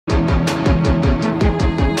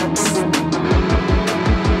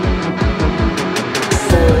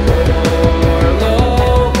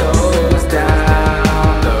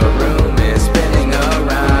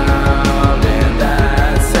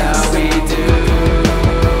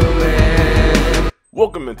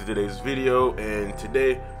into today's video, and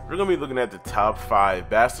today we're going to be looking at the top 5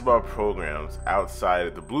 basketball programs outside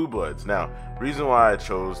of the Blue Bloods. Now, reason why I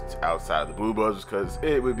chose outside of the Blue Bloods is because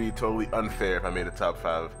it would be totally unfair if I made a top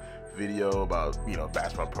 5 video about,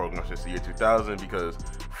 basketball programs since the year 2000, because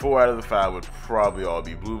 4 out of the 5 would probably all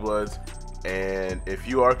be Blue Bloods. And if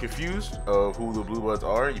you are confused of who the Blue Bloods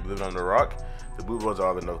are, you live on the rock. The Blue Bloods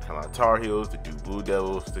are the North Carolina Tar Heels, the Duke Blue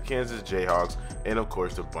Devils, the Kansas Jayhawks, and of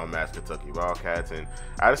course the bum-ass Kentucky Wildcats. And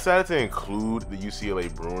I decided to include the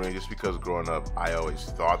UCLA Bruins just because growing up I always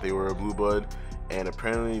thought they were a Blue Blood, and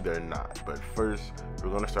apparently they're not. But first, we're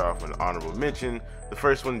going to start off with an honorable mention, the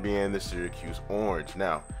first one being the Syracuse Orange.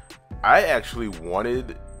 Now, I actually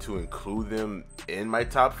wanted to include them in my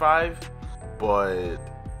top 5, but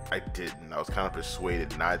I didn't. I was kind of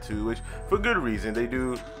persuaded not to, which for good reason. They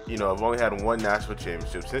do, I've only had one national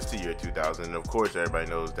championship since the year 2000, and of course everybody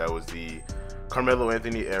knows that was the Carmelo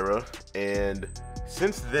Anthony era. And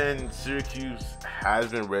since then, Syracuse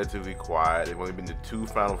has been relatively quiet. They've only been to 2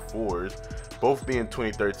 Final Fours, both being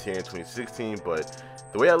 2013 and 2016. But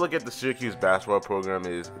the way I look at the Syracuse basketball program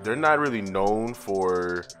is they're not really known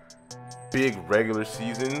for big regular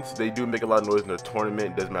seasons. They do make a lot of noise in the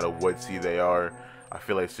tournament. It doesn't matter what seed they are. I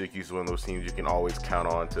feel like Syracuse is one of those teams you can always count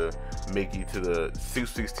on to make you to the Sweet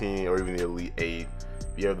 16 or even the Elite 8. If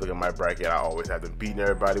you ever look at my bracket, I always have them beating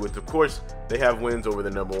everybody, which of course they have wins over the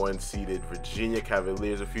 #1 seeded Virginia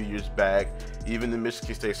Cavaliers a few years back, even the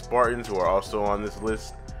Michigan State Spartans, who are also on this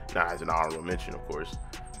list. Not as an honorable mention, of course.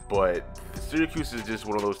 But Syracuse is just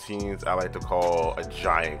one of those teams I like to call a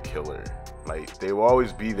giant killer. Like, they will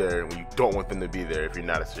always be there when you don't want them to be there if you're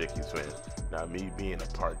not a Syracuse fan. Now, me being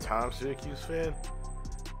a part-time Syracuse fan,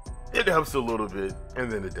 it helps a little bit, and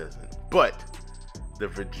then it doesn't. But the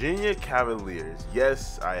Virginia Cavaliers,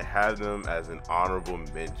 yes, I have them as an honorable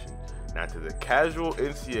mention. Now, to the casual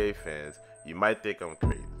NCAA fans, you might think I'm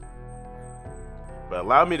crazy. But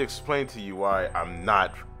allow me to explain to you why I'm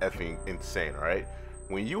not effing insane, all right?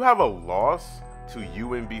 When you have a loss to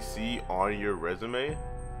UMBC on your resume,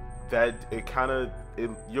 that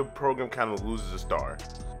your program kind of loses a star.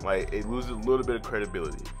 Like, it loses a little bit of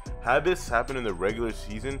credibility. Had this happened in the regular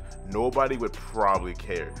season, nobody would probably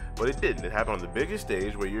care. But it didn't. It happened on the biggest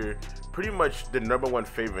stage where you're pretty much the #1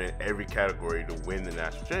 favorite in every category to win the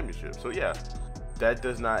national championship. So yeah, that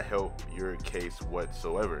does not help your case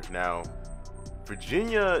whatsoever. Now,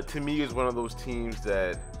 Virginia to me is one of those teams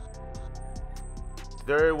that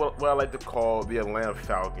they're what I like to call the Atlanta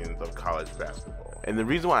Falcons of college basketball. And the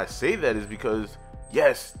reason why I say that is because,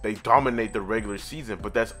 yes, they dominate the regular season,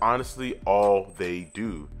 but that's honestly all they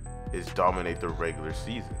do is dominate the regular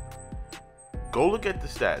season. Go look at the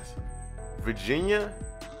stats. Virginia,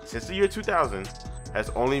 since the year 2000, has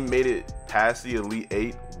only made it past the Elite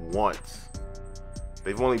 8 once.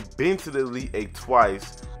 They've only been to the Elite 8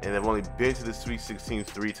 twice, and they've only been to the Sweet 16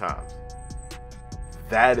 3 times.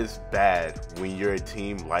 That is bad when you're a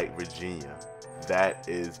team like Virginia. That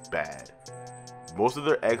is bad. Most of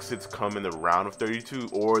their exits come in the round of 32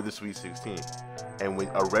 or the Sweet 16. And with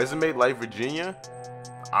a resume like Virginia,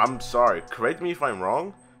 I'm sorry, correct me if I'm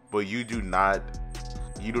wrong, but you do not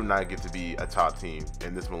get to be a top team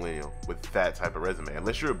in this millennial with that type of resume.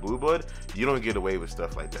 Unless you're a Blue Blood, you don't get away with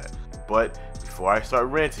stuff like that. But before I start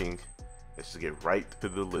ranting, let's just get right to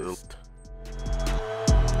the list.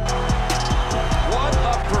 What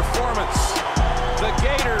a performance. The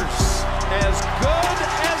Gators, as good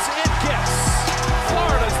as it gets.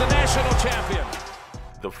 Florida's the national champion.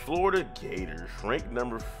 The Florida Gators, ranked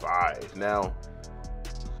number 5. Now,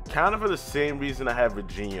 kind of for the same reason I have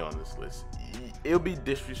Virginia on this list. It'll be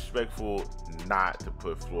disrespectful not to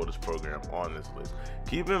put Florida's program on this list.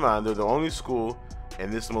 Keep in mind, they're the only school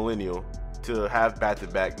in this millennial to have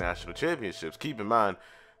back-to-back national championships. Keep in mind,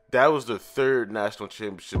 that was the 3rd national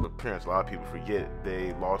championship appearance. A lot of people forget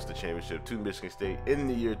they lost the championship to Michigan State in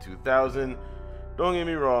the year 2000. Don't get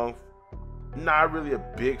me wrong, not really a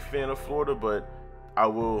big fan of Florida, but I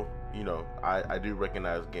will, I do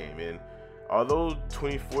recognize game. And although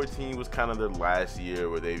 2014 was kind of their last year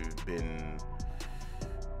where they've been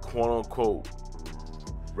quote-unquote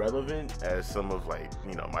relevant, as some of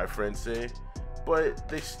my friends say, but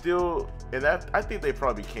they still, and I think they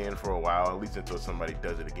probably can for a while, at least until somebody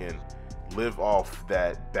does it again, live off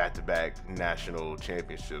that back-to-back national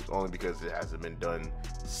championships, only because it hasn't been done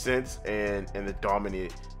since, and in the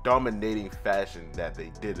dominating fashion that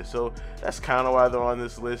they did. So that's kind of why they're on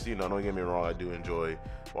this list. Don't get me wrong, I do enjoy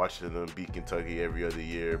watching them beat Kentucky every other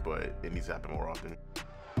year, but it needs to happen more often.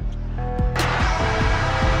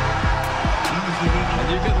 And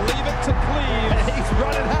you can leave it to Cleves, and he's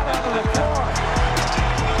running out onto the floor.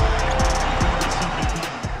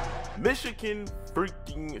 Michigan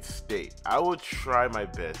freaking State. I will try my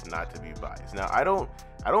best not to be biased. Now, I don't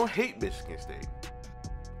hate Michigan State,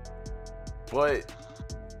 but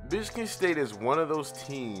Michigan State is one of those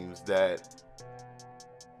teams that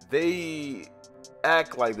they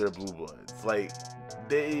act like they're blue bloods. Like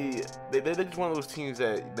they're just one of those teams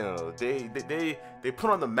that, you know, they put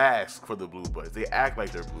on the mask for the blue bloods. They act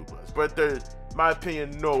like they're blue bloods, but they're, in my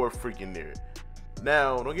opinion, nowhere freaking near it.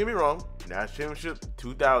 Now, don't get me wrong, national championship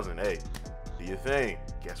 2000, hey, do your thing.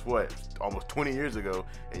 Guess what? Almost 20 years ago,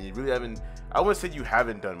 and you really haven't, I wouldn't say you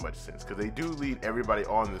haven't done much since, because they do lead everybody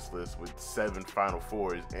on this list with 7 Final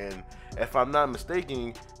Fours, and if I'm not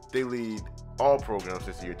mistaken, they lead all programs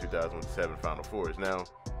since the year 2000 with 7 Final Fours. Now,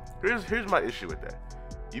 here's my issue with that.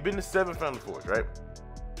 You've been to 7 Final Fours, right?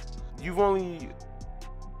 You've only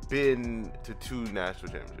been to 2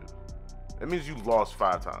 national championships. That means you lost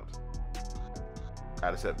 5 times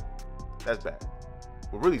out of 7. That's bad.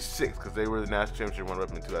 Well, really 6, because they were the national championship runner-up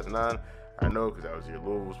in 2009. I know, because that was the year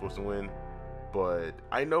Louisville was supposed to win. But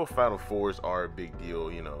I know Final Fours are a big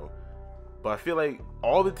deal, you know. But I feel like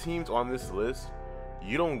all the teams on this list,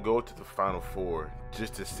 you don't go to the Final Four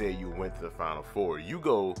just to say you went to the Final Four. You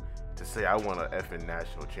go to say, I won an effing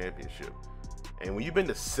national championship. And when you've been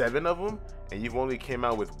to 7 of them, and you've only came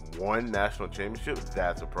out with 1 national championship,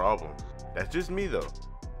 that's a problem. That's just me, though.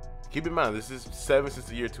 Keep in mind, this is 7 since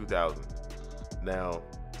the year 2000. Now,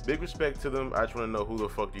 big respect to them. I just want to know, who the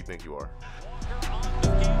fuck do you think you are?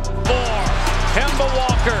 Kemba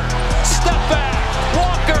Walker, step back,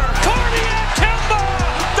 Walker, cardiac, Kemba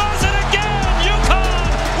does it again.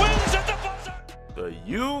 UConn wins at the buzzer. The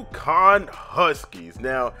UConn Huskies.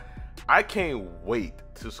 Now, I can't wait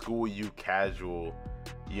to school you casual,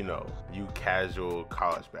 you know, you casual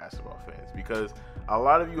college basketball fans, because a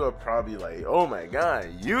lot of you are probably like, oh my god,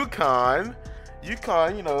 UConn,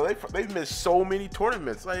 you know, they've missed so many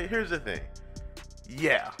tournaments. Like, here's the thing.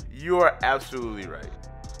 Yeah, you are absolutely right.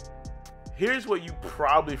 Here's what you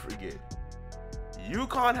probably forget.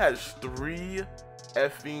 UConn has 3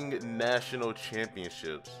 effing national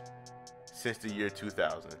championships since the year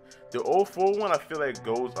 2000. The 04 one, I feel like,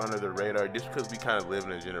 goes under the radar just because we kind of live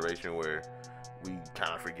in a generation where we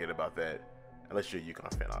kind of forget about that, unless you're a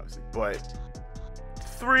UConn fan, obviously. But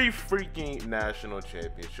 3 freaking national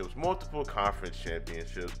championships, multiple conference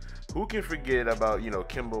championships. Who can forget about, you know,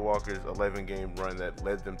 Kemba Walker's 11-game run that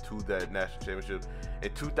led them to that national championship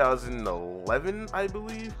in 2011, I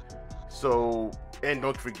believe. So, and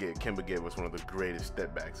don't forget, Kemba gave us one of the greatest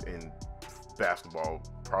step backs in basketball,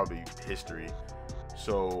 probably history.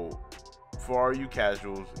 So, for all you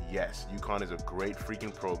casuals, yes, UConn is a great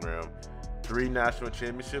freaking program. 3 national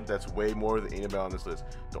championships, that's way more than anybody on this list.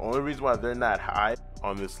 The only reason why they're not high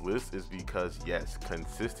on this list is because, yes,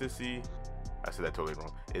 consistency, I said that totally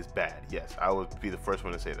wrong, is bad. Yes, I would be the first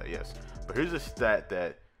one to say that, yes. But here's a stat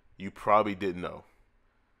that you probably didn't know.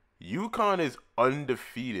 UConn is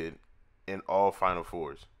undefeated in all Final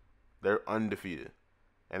Fours. They're undefeated.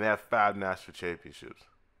 And they have 5 national championships.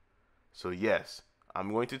 So, yes,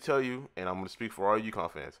 I'm going to tell you, and I'm going to speak for all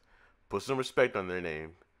UConn fans, put some respect on their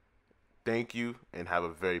name. Thank you, and have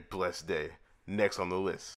a very blessed day. Next on the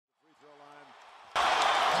list.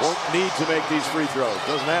 Won't need to make these free throws.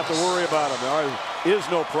 Doesn't have to worry about them. There is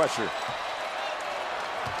no pressure.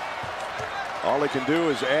 All he can do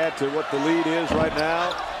is add to what the lead is right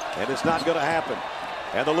now, and it's not going to happen.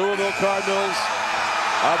 And the Louisville Cardinals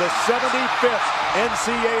are the 75th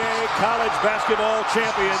NCAA college basketball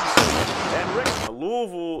champions. And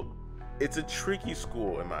Louisville, it's a tricky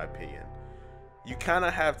school in my opinion. You kind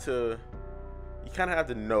of have to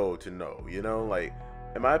know to know, you know, like,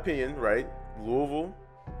 in my opinion, right? Louisville,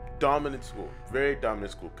 dominant school, very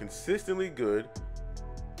dominant school, consistently good.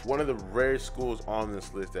 One of the rare schools on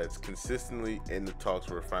this list that's consistently in the talks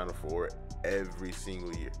for a Final Four every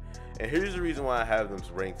single year. And here's the reason why I have them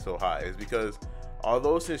ranked so high, is because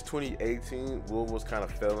although since 2018 Louisville's kind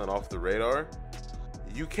of fallen off the radar,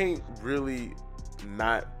 you can't really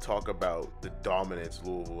not talk about the dominance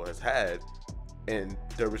Louisville has had in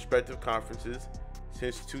their respective conferences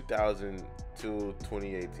since 2000 to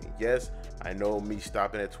 2018. Yes, I know me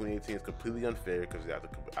stopping at 2018 is completely unfair because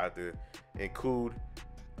I have to include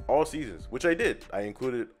all seasons, which I did. I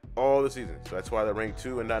included all the seasons, so that's why they're ranked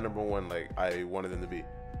 2 and not number 1 like I wanted them to be.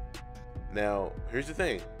 Now, here's the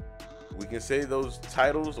thing. We can say those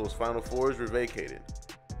titles, those Final Fours were vacated,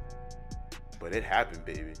 but it happened,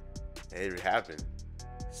 baby. It happened.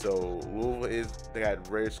 So Louisville they got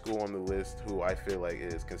rare school on the list who I feel like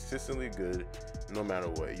is consistently good no matter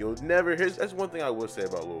what. That's one thing I will say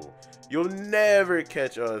about Louisville. You'll never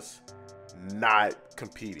catch us not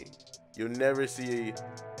competing. You'll never see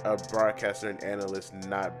a broadcaster and analyst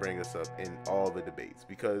not bring us up in all the debates,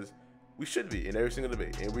 because we should be in every single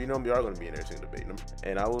debate, and we know we are going to be in every single debate.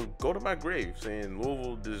 And I will go to my grave saying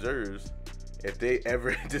Louisville deserves, if they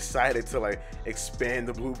ever decided to like expand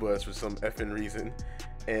the Blue Bloods for some effing reason,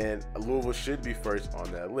 and Louisville should be first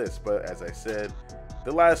on that list. But as I said,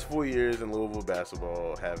 the last 4 years in Louisville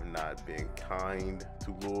basketball have not been kind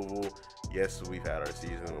to Louisville. Yes, we've had our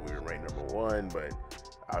season where we were ranked #1, but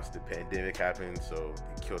obviously the pandemic happened, so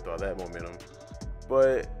it killed all that momentum.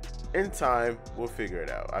 But in time, we'll figure it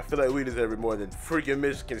out. I feel like we deserve it more than freaking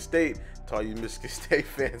Michigan State, to all you Michigan State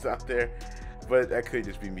fans out there. But that could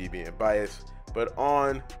just be me being biased. But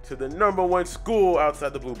on to the #1 school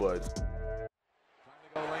outside the Blue Bloods. Trying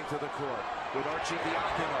to go length of the court with Archie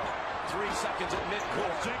Diacono. 3 seconds at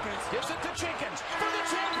midcourt. Jenkins gives it to Jenkins for the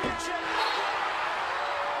championship.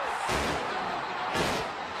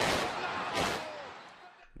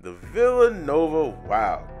 The Villanova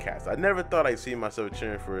Wildcats. I never thought I'd see myself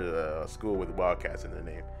cheering for a school with Wildcats in the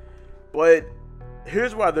name. But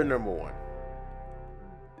here's why they're #1.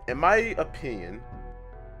 In my opinion,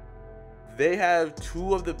 they have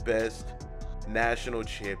 2 of the best national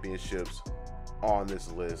championships on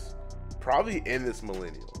this list, probably in this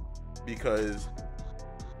millennium. Because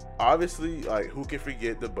obviously, like, who can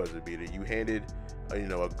forget the buzzer beater? You handed,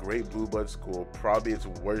 a great Blue Blood school probably its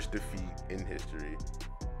worst defeat in history,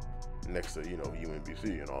 next to,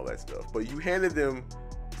 UMBC and all that stuff. But you handed them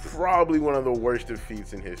probably one of the worst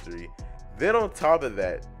defeats in history. Then on top of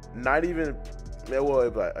that, not even,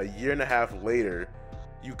 about a year and a half later,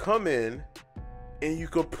 you come in and you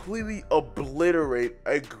completely obliterate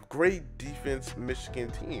a great defense Michigan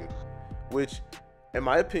team, which, in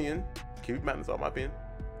my opinion, keep in mind, it's all my opinion,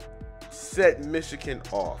 set Michigan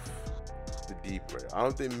off the deep end. I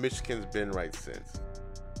don't think Michigan's been right since.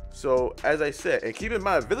 So, as I said, and keep in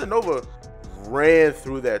mind, Villanova ran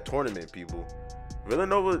through that tournament, people. I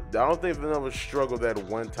don't think Villanova struggled at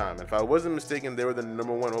one time. If I wasn't mistaken, they were the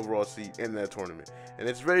 #1 overall seed in that tournament. And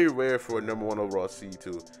it's very rare for a #1 overall seed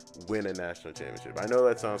to win a national championship. I know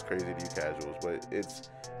that sounds crazy to you casuals, but it's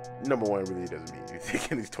 #1 really doesn't mean anything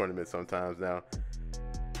in these tournaments sometimes. Now,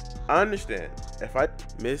 I understand. If I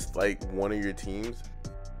missed like one of your teams,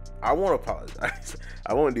 I won't apologize.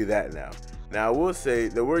 I won't do that now. Now, I will say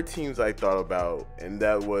there were teams I thought about, and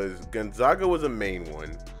that was Gonzaga was a main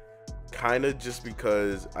one, kind of just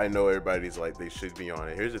because I know everybody's like they should be on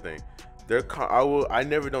it. Here's the thing, I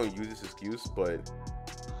never don't use this excuse, but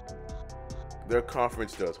their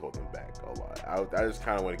conference does hold them back a lot. I just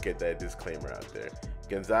kind of want to get that disclaimer out there.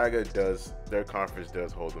 Their conference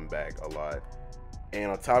does hold them back a lot.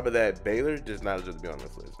 And on top of that, Baylor does not deserve to be on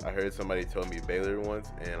this list. I heard somebody tell me Baylor once,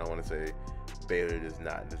 and I want to say Baylor does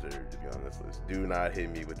not deserve to be on this list. Do not hit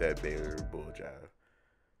me with that Baylor bull jive.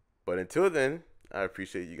 But until then, I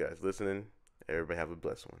appreciate you guys listening. Everybody have a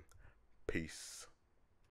blessed one. Peace.